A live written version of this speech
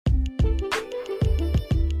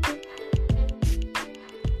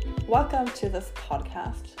Welcome to this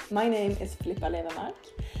podcast. My name is Filippa Levermark,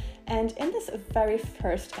 and in this very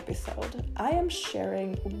first episode, I am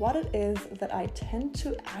sharing what it is that I tend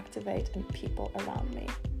to activate in people around me.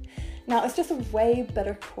 Now, it's just a way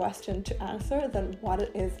better question to answer than what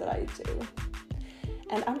it is that I do.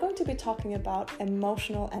 And I'm going to be talking about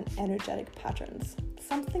emotional and energetic patterns,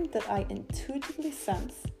 something that I intuitively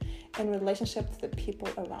sense in relationship to the people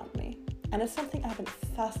around me. And it's something I've been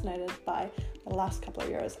fascinated by the last couple of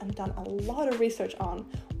years and done a lot of research on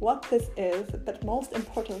what this is, but most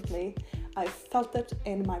importantly, I've felt it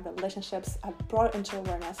in my relationships. I've brought it into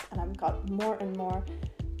awareness and I've got more and more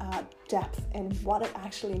depth in what it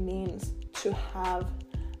actually means to have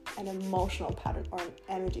an emotional pattern or an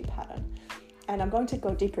energy pattern. And I'm going to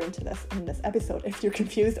go deeper into this in this episode if you're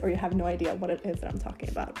confused or you have no idea what it is that I'm talking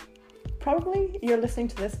about. Probably you're listening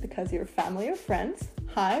to this because you're family or friends.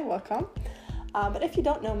 Hi, welcome. But if you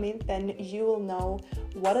don't know me, then you will know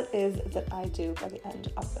what it is that I do by the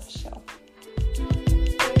end of this show.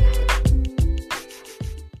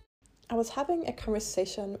 I was having a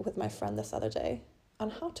conversation with my friend this other day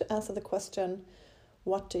on how to answer the question,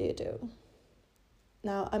 what do you do?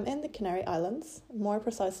 Now, I'm in the Canary Islands, more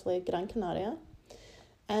precisely Gran Canaria,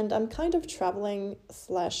 and I'm kind of traveling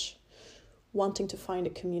 / wanting to find a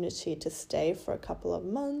community to stay for a couple of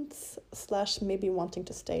months / maybe wanting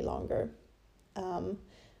to stay longer.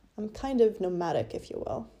 I'm kind of nomadic, if you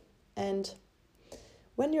will. And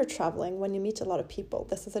when you're traveling, when you meet a lot of people,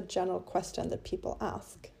 this is a general question that people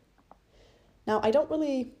ask. Now, I don't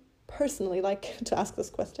really personally like to ask this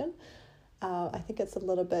question. I think it's a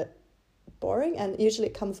little bit boring, and usually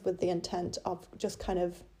it comes with the intent of just kind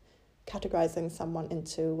of categorizing someone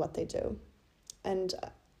into what they do. And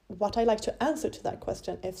what I like to answer to that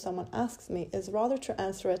question, if someone asks me, is rather to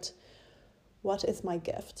answer it, what is my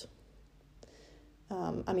gift?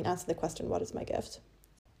 Answer the question, what is my gift?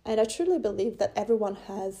 And I truly believe that everyone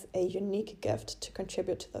has a unique gift to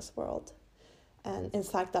contribute to this world. And in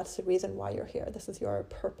fact, that's the reason why you're here. This is your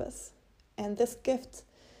purpose. And this gift,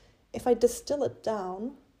 if I distill it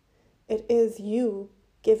down, it is you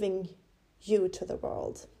giving you to the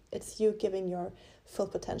world. It's you giving your full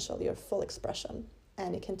potential, your full expression.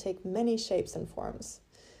 And it can take many shapes and forms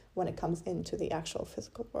when it comes into the actual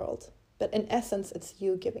physical world. But in essence, it's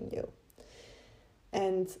you giving you.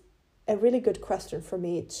 And a really good question for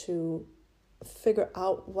me to figure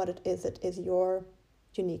out what it is your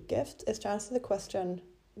unique gift, is to answer the question,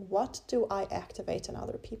 what do I activate in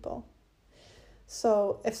other people?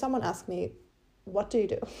 So if someone asks me, what do you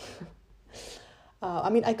do?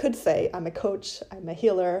 I could say I'm a coach, I'm a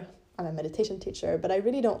healer, I'm a meditation teacher, but I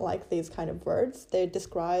really don't like these kind of words. They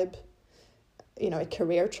describe, a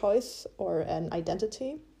career choice or an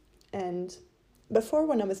identity. And before,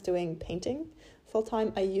 when I was doing painting full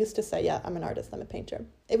time, I used to say, I'm an artist, I'm a painter.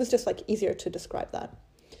 It was just easier to describe that.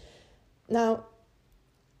 Now,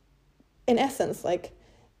 in essence,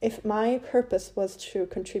 if my purpose was to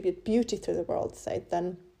contribute beauty to the world, say,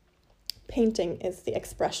 then painting is the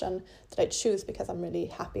expression that I choose because I'm really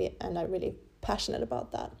happy and I'm really passionate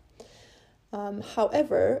about that.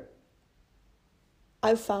 However,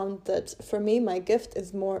 I've found that for me, my gift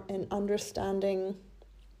is more in understanding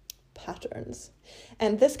patterns.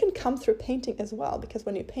 And this can come through painting as well, because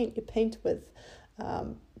when you paint with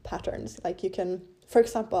patterns. You can, for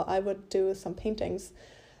example, I would do some paintings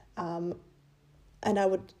and I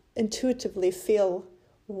would intuitively feel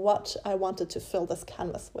what I wanted to fill this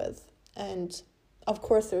canvas with. And of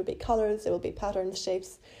course, there will be colors, there will be patterns,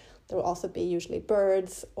 shapes. There will also be usually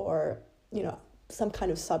birds or some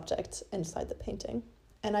kind of subject inside the painting.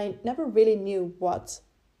 And I never really knew what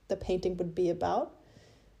the painting would be about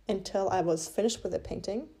until I was finished with the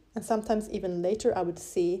painting. And sometimes even later, I would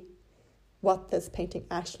see what this painting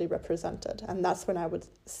actually represented. And that's when I would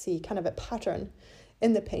see kind of a pattern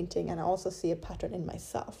in the painting, and I also see a pattern in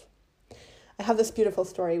myself. I have this beautiful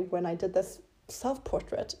story when I did this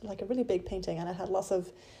self-portrait, a really big painting, and I had lots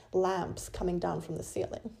of lamps coming down from the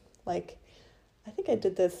ceiling. I think I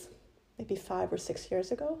did this maybe 5 or 6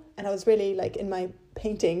 years ago. And I was really in my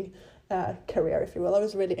painting career, if you will, I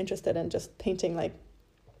was really interested in just painting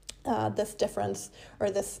this difference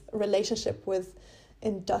or this relationship with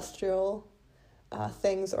industrial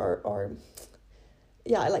things or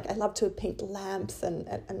I love to paint lamps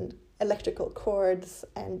and electrical cords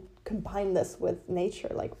and combine this with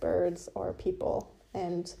nature, like birds or people.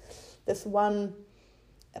 And this one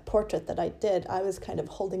portrait that I did, I was kind of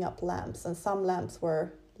holding up lamps, and some lamps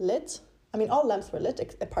were lit. All lamps were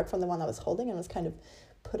lit apart from the one I was holding, and I was kind of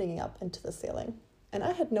putting it up into the ceiling. And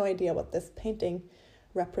I had no idea what this painting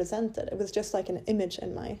represented. It was just like an image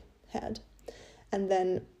in my head. And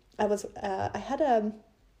then I had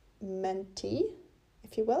mentee,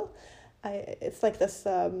 if you will. It's like this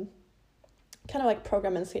kind of like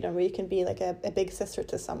program in Sweden where you can be like a big sister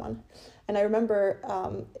to someone. And I remember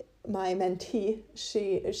my mentee,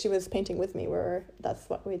 she was painting with me, that's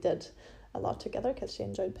what we did a lot together because she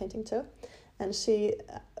enjoyed painting too. And she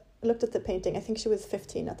looked at the painting. I think she was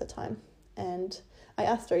 15 at the time. And I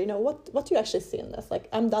asked her, what do you actually see in this? Like,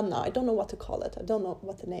 I'm done now. I don't know what to call it. I don't know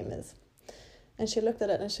what the name is. And she looked at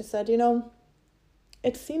it and she said,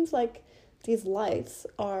 it seems like these lights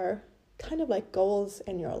are kind of like goals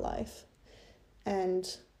in your life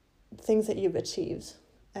and things that you've achieved.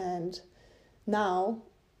 And now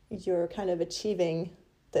you're kind of achieving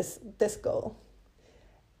this goal.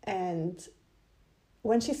 And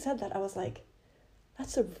when she said that, I was like,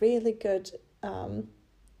 that's a really good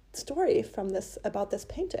story about this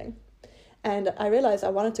painting. And I realized I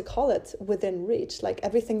wanted to call it Within Reach, like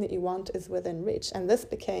everything that you want is within reach. And this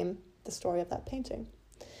became the story of that painting.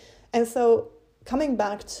 And so coming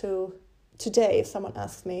back to today, if someone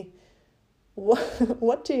asks me,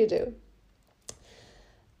 what do you do?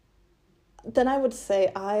 Then I would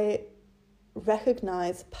say I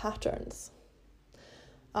recognize patterns.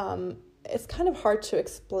 It's kind of hard to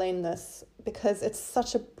explain this because it's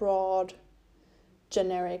such a broad,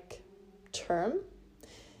 generic term.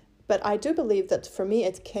 But I do believe that for me,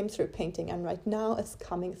 it came through painting. And right now it's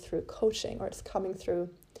coming through coaching, or it's coming through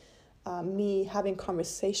me having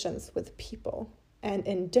conversations with people and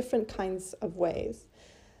in different kinds of ways,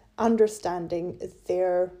 understanding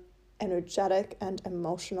their energetic and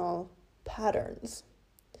emotional patterns.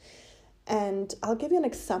 And I'll give you an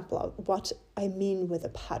example of what I mean with a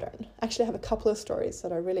pattern. Actually, I have a couple of stories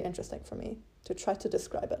that are really interesting for me to try to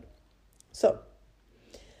describe it. So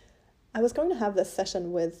I was going to have this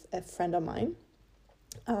session with a friend of mine.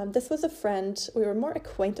 This was a friend, we were more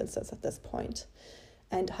acquaintances at this point,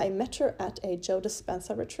 and I met her at a Joe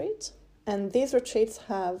Dispenza retreat. And these retreats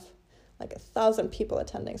have like 1,000 people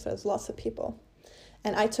attending, so there's lots of people.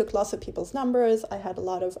 And I took lots of people's numbers. I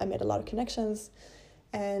made a lot of connections.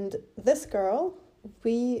 And this girl,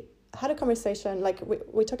 we had a conversation, like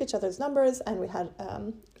we took each other's numbers, and we had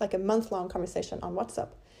like a month-long conversation on WhatsApp.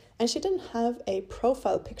 And she didn't have a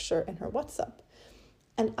profile picture in her WhatsApp.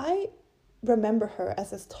 And I remember her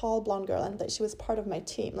as this tall blonde girl, and that she was part of my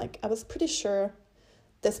team. Like, I was pretty sure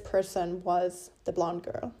this person was the blonde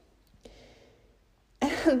girl.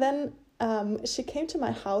 And then she came to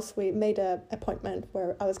my house. We made an appointment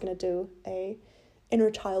where I was going to do a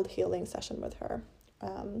inner child healing session with her.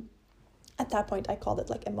 At that point, I called it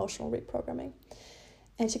like emotional reprogramming.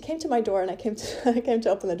 And she came to my door, and I came to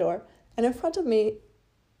open the door. And in front of me,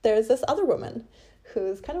 there's this other woman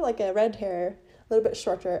who's kind of like a red hair, a little bit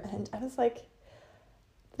shorter. And I was like,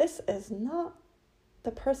 this is not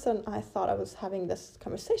the person I thought I was having this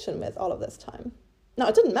conversation with all of this time. Now,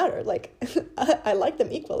 it didn't matter. Like, I liked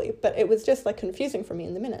them equally, but it was just like confusing for me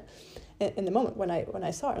in the moment when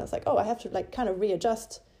I saw her. And I was like, oh, I have to like kind of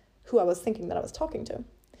readjust who I was thinking that I was talking to.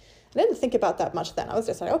 I didn't think about that much then. I was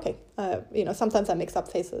just like, okay, sometimes I mix up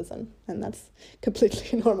faces, and that's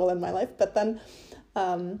completely normal in my life. But then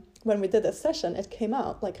when we did this session, it came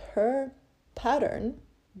out like her pattern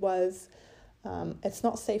was, it's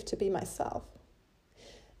not safe to be myself.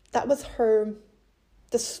 That was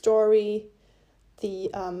the story, the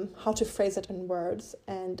how to phrase it in words,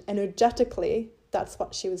 and energetically, that's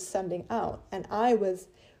what she was sending out. And I was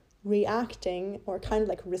reacting, or kind of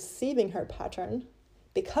like receiving her pattern,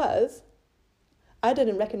 because I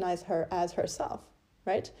didn't recognize her as herself,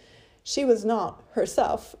 right? She was not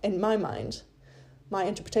herself in my mind. My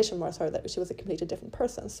interpretation was her that she was a completely different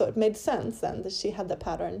person. So it made sense then that she had the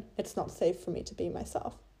pattern, it's not safe for me to be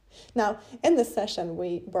myself. Now, in this session,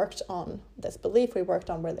 we worked on this belief, we worked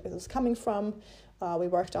on where it was coming from, we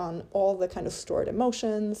worked on all the kind of stored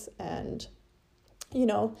emotions. And,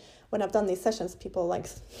 when I've done these sessions, people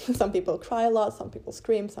some people cry a lot, some people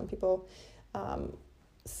scream, some people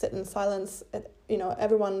sit in silence.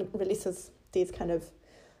 Everyone releases these kind of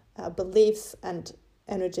beliefs and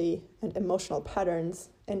energy and emotional patterns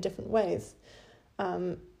in different ways.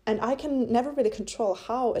 And I can never really control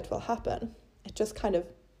how it will happen. It just kind of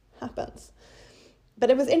happens. But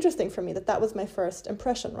it was interesting for me that was my first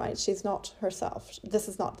impression, right? She's not herself. This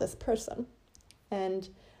is not this person. And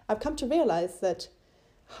I've come to realize that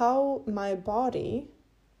how my body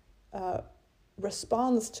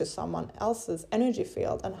responds to someone else's energy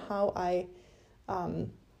field, and how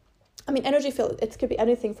energy field, it could be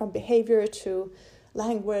anything from behavior to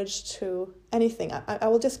language to anything. I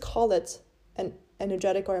will just call it an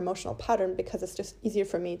energetic or emotional pattern because it's just easier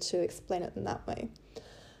for me to explain it in that way.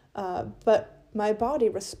 But my body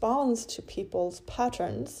responds to people's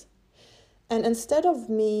patterns, And instead of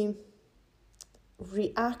me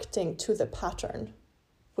reacting to the pattern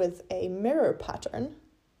with a mirror pattern,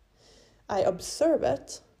 I observe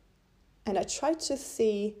it and I try to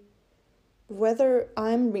see whether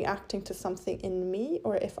I'm reacting to something in me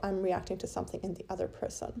or if I'm reacting to something in the other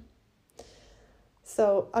person.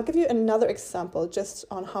 So I'll give you another example just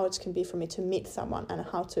on how it can be for me to meet someone and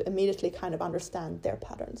how to immediately kind of understand their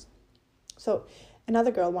patterns. So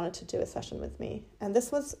another girl wanted to do a session with me, and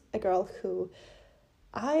this was a girl who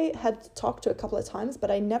I had talked to a couple of times,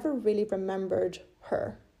 but I never really remembered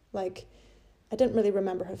her. Like, I didn't really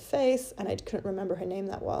remember her face, and I couldn't remember her name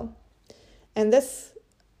that well. And this,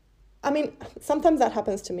 I mean, sometimes that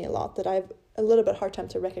happens to me a lot, that I have a little bit hard time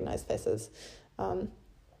to recognize faces.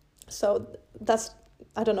 So that's,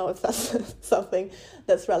 I don't know if that's something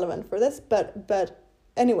that's relevant for this, but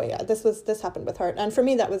anyway, yeah, this happened with her. And for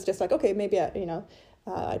me, that was just like, okay, maybe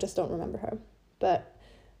I just don't remember her. But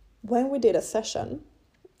when we did a session,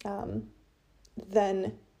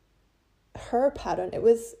 then her pattern, it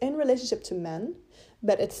was in relationship to men,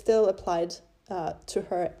 but it still applied to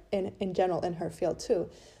her in general in her field too.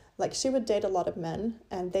 Like, she would date a lot of men,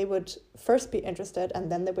 and they would first be interested, and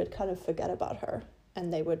then they would kind of forget about her,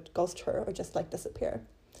 and they would ghost her or just like disappear.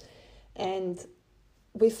 And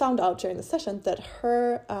we found out during the session that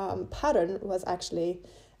her pattern was actually,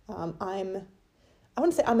 I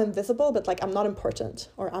wouldn't say I'm invisible, but like I'm not important,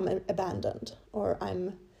 or I'm abandoned, or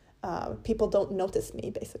people don't notice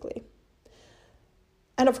me, basically.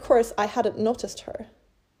 And of course, I hadn't noticed her,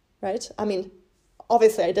 right? I mean,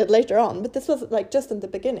 obviously I did later on, but this was like just in the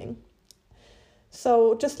beginning.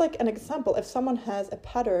 So just like an example, if someone has a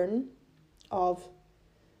pattern of,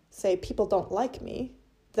 say, people don't like me,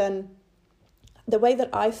 then the way that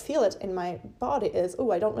I feel it in my body is,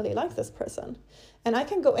 oh, I don't really like this person. And I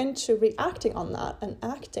can go into reacting on that and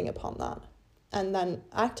acting upon that, and then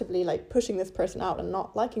actively like pushing this person out and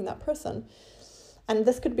not liking that person. And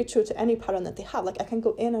this could be true to any pattern that they have. Like, I can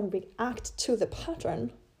go in and react to the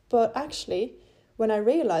pattern, but actually when I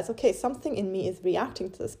realize, okay, something in me is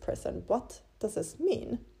reacting to this person, what does this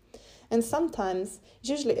mean? And sometimes,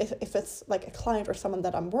 usually if it's like a client or someone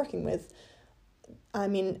that I'm working with, I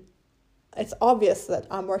mean, it's obvious that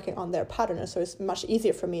I'm working on their pattern, so it's much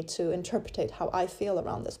easier for me to interpret how I feel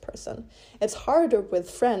around this person. It's harder with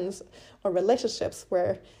friends or relationships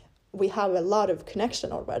where we have a lot of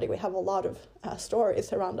connection already. We have a lot of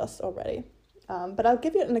stories around us already. But I'll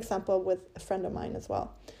give you an example with a friend of mine as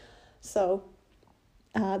well. So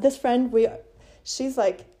this friend, she's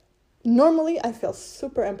like, normally I feel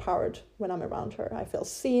super empowered when I'm around her. I feel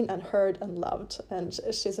seen and heard and loved, and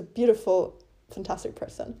she's a beautiful, fantastic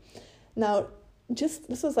person. Now, this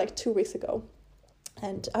was like 2 weeks ago,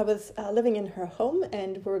 and I was living in her home,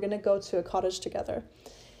 and we were going to go to a cottage together.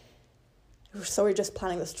 So we're just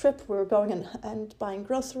planning this trip. We were going and buying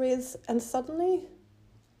groceries, and suddenly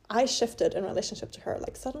I shifted in relationship to her.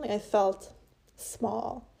 Like, suddenly I felt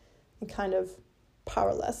small and kind of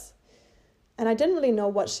powerless. And I didn't really know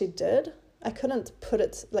what she did. I couldn't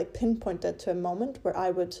pinpoint it to a moment where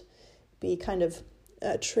I would be kind of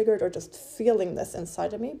triggered or just feeling this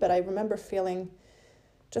inside of me. But I remember feeling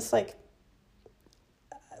just like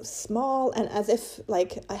small, and as if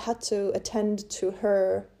like I had to attend to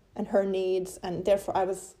her and her needs, and therefore I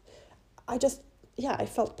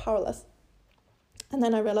felt powerless. And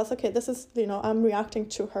then I realized, okay, this is, I'm reacting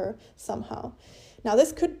to her somehow. Now,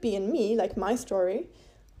 this could be in me, like my story.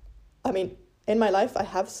 I mean, in my life, I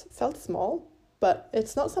have felt small, but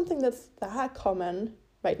it's not something that's that common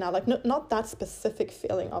right now, like not that specific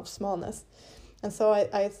feeling of smallness. And so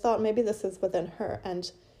I thought maybe this is within her.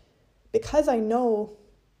 And because I know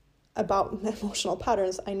about emotional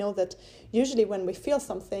patterns, I know that usually when we feel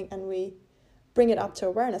something and we bring it up to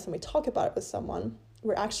awareness and we talk about it with someone,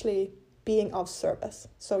 we're actually being of service.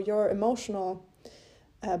 So your emotional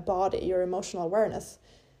body, your emotional awareness,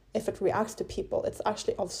 if it reacts to people, it's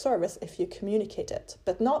actually of service if you communicate it,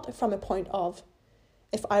 but not from a point of,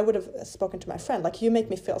 if I would have spoken to my friend, like, you make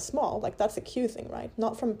me feel small, like that's accusing, right?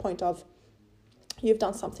 Not from a point of, you've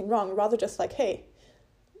done something wrong, rather just like, hey,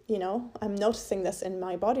 I'm noticing this in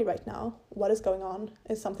my body right now. What is going on?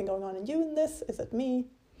 Is something going on in you in this? Is it me?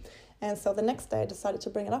 And so the next day I decided to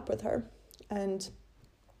bring it up with her. And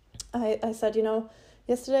I said,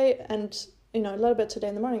 yesterday and, a little bit today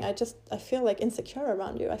in the morning, I feel like insecure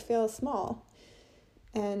around you. I feel small.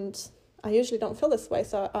 And I usually don't feel this way.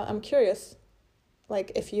 So I'm curious,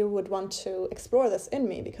 like, if you would want to explore this in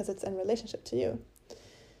me because it's in relationship to you.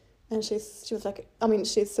 And she was like,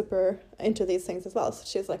 she's super into these things as well. So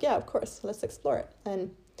she was like, yeah, of course, let's explore it.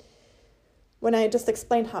 And when I just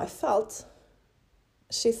explained how I felt,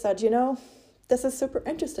 she said, this is super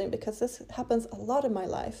interesting because this happens a lot in my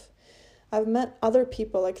life. I've met other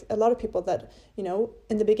people, like a lot of people that, you know,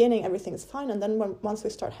 in the beginning, everything's fine. And then once we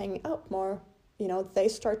start hanging out more, you know, they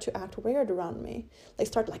start to act weird around me. They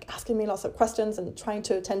start like asking me lots of questions and trying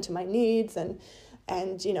to attend to my needs and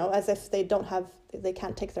you know, as if they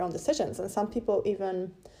can't take their own decisions. And some people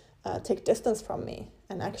even take distance from me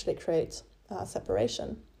and actually create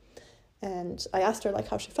separation. And I asked her like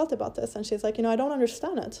how she felt about this. And she's like, you know, I don't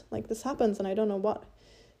understand it. Like this happens and I don't know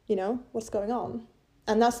what's going on.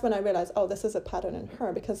 And that's when I realized, oh, this is a pattern in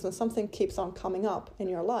her, because when something keeps on coming up in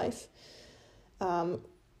your life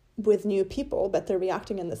with new people, but they're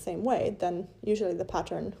reacting in the same way, then usually the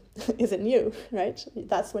pattern isn't you, right?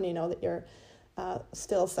 That's when you know that you're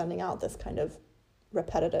still sending out this kind of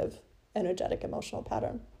repetitive, energetic, emotional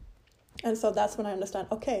pattern. And so that's when I understand,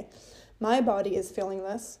 okay, my body is feeling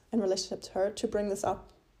this in relationship to her to bring this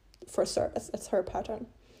up for service. It's her pattern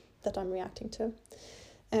that I'm reacting to.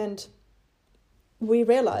 And we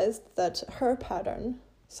realized that her pattern,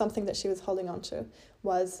 something that she was holding on to,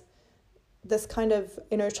 was this kind of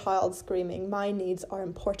inner child screaming, my needs are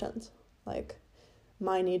important. Like,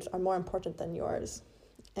 my needs are more important than yours.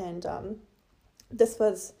 And this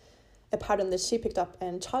was a pattern that she picked up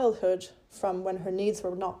in childhood from when her needs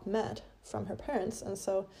were not met from her parents. And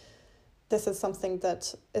so this is something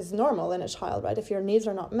that is normal in a child, right? If your needs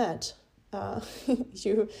are not met,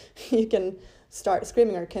 you can start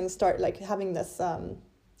screaming or can start like having this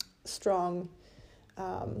strong,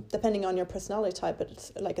 depending on your personality type, but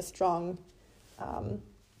it's like a strong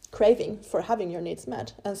craving for having your needs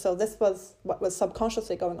met. And so this was what was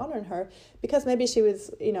subconsciously going on in her, because maybe she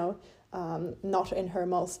was, you know, not in her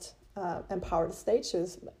most empowered state. She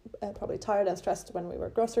was probably tired and stressed when we were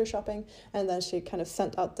grocery shopping, and then she kind of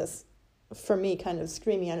sent out this, for me, kind of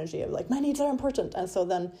screamy energy of like, my needs are important. And so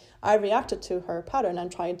then I reacted to her pattern and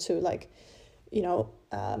tried to like, you know,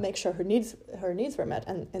 make sure her needs were met.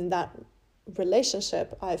 And in that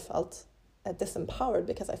relationship, I felt disempowered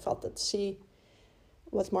because I felt that she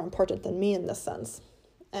was more important than me in this sense.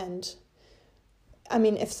 And I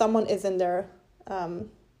mean, if someone is in their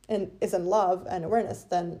and is in love and awareness,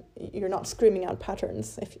 then you're not screaming out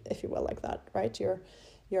patterns, if you will, like that, right?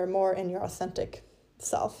 You're more in your authentic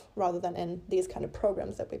self rather than in these kind of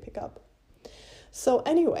programs that we pick up. So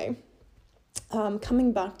anyway,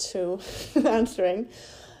 coming back to answering,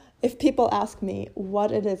 if people ask me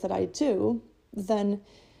what it is that I do, then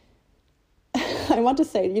I want to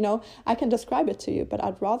say, you know, I can describe it to you, but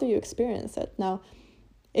I'd rather you experience it. Now,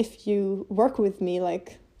 if you work with me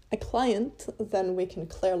like a client, then we can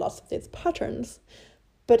clear lots of these patterns.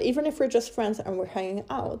 But even if we're just friends and we're hanging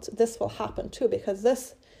out, this will happen too, because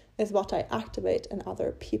this is what I activate in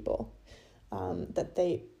other people, that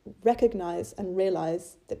they recognize and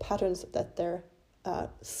realize the patterns that they're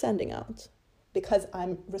sending out, because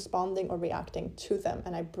I'm responding or reacting to them,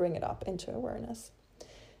 and I bring it up into awareness.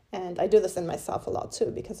 And I do this in myself a lot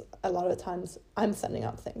too, because a lot of the times I'm sending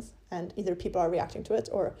out things and either people are reacting to it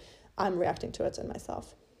or I'm reacting to it in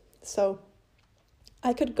myself. So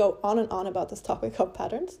I could go on and on about this topic of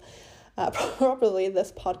patterns. Probably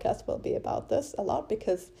this podcast will be about this a lot,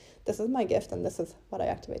 because this is my gift and this is what I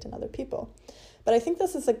activate in other people. But I think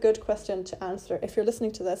this is a good question to answer if you're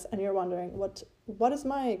listening to this and you're wondering, what is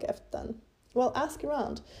my gift then? Well, ask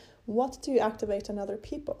around. What do you activate in other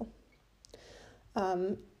people?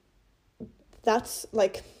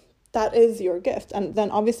 That is your gift. And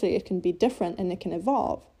then obviously it can be different and it can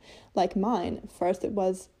evolve. Like mine, first it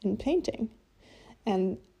was in painting.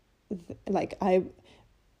 And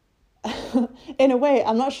in a way,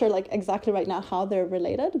 I'm not sure like exactly right now how they're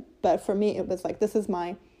related, but for me it was like, this is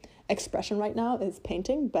my expression right now is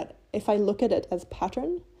painting. But if I look at it as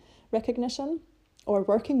pattern recognition or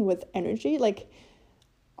working with energy, like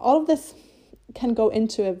all of this can go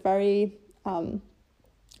into a very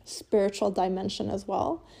spiritual dimension as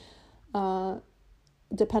well,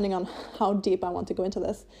 depending on how deep I want to go into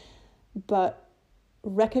this. But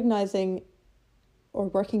recognizing or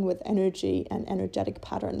working with energy and energetic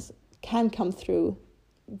patterns can come through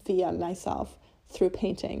via myself, through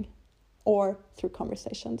painting or through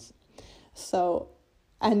conversations. So,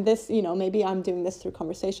 and this, you know, maybe I'm doing this through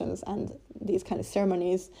conversations and these kind of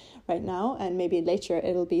ceremonies right now, and maybe later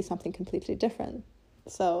it'll be something completely different.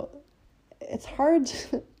 So it's hard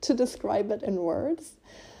to describe it in words.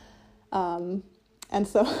 And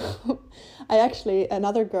so I actually,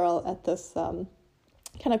 another girl at this kind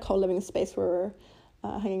of co-living space we were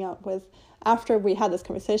hanging out with, after we had this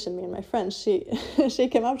conversation, me and my friend, she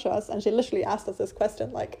came up to us and she literally asked us this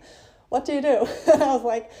question, like, what do you do? And I was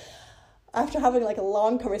like, after having like a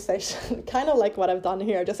long conversation, kind of like what I've done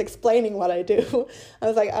here, just explaining what I do, I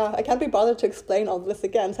was like, I can't be bothered to explain all this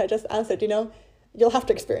again. So I just answered, you'll have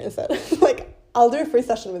to experience it. Like, I'll do a free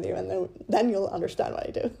session with you and then you'll understand what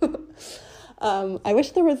I do. I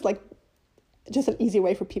wish there was like just an easy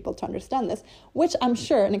way for people to understand this, which I'm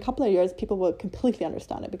sure in a couple of years people will completely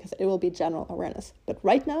understand it because it will be general awareness. But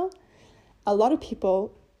right now, a lot of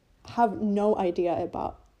people have no idea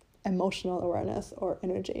about emotional awareness or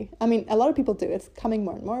energy. I mean, a lot of people do. It's coming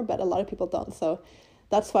more and more, but a lot of people don't. So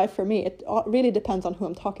that's why for me, it really depends on who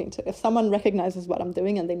I'm talking to. If someone recognizes what I'm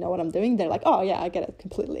doing and they know what I'm doing, they're like, oh yeah, I get it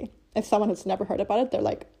completely. If someone has never heard about it, they're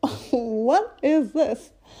like, oh, what is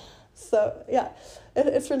this? So yeah,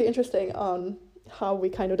 it's really interesting on how we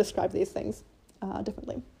kind of describe these things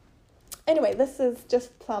differently. Anyway, this is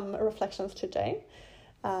just some reflections today.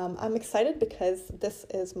 I'm excited because this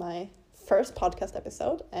is my first podcast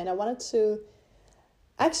episode, and I wanted to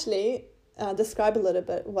actually describe a little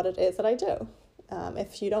bit what it is that I do.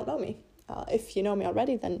 If you don't know me, if you know me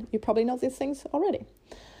already, then you probably know these things already.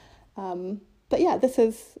 But yeah, this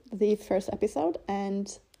is the first episode,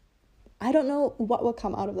 and I don't know what will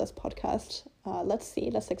come out of this podcast. Let's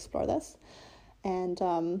see, let's explore this. And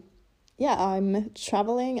yeah, I'm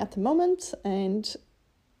traveling at the moment and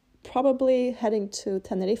probably heading to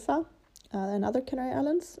Tenerife and other Canary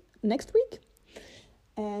Islands next week.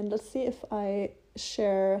 And let's see if I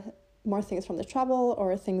share more things from the travel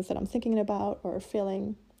or things that I'm thinking about or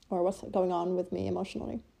feeling or what's going on with me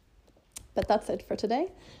emotionally. But that's it for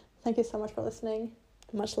today. Thank you so much for listening.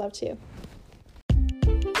 Much love to you.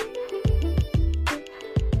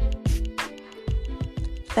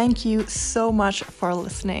 Thank you so much for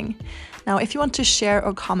listening. Now, if you want to share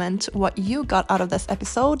or comment what you got out of this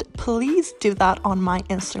episode, please do that on my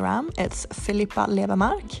Instagram. It's Filippa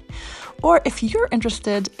Levermark. Or if you're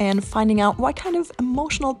interested in finding out what kind of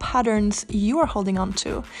emotional patterns you are holding on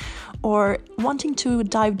to, or wanting to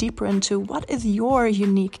dive deeper into what is your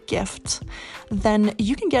unique gift, then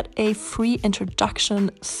you can get a free introduction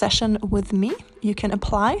session with me. You can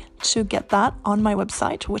apply to get that on my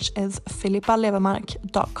website, which is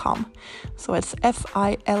filippalevermark.com. So it's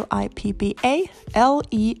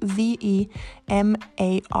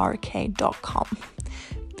FILIPPALEVEMARK.com.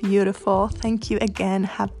 Beautiful. Thank you again.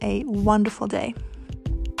 Have a wonderful day.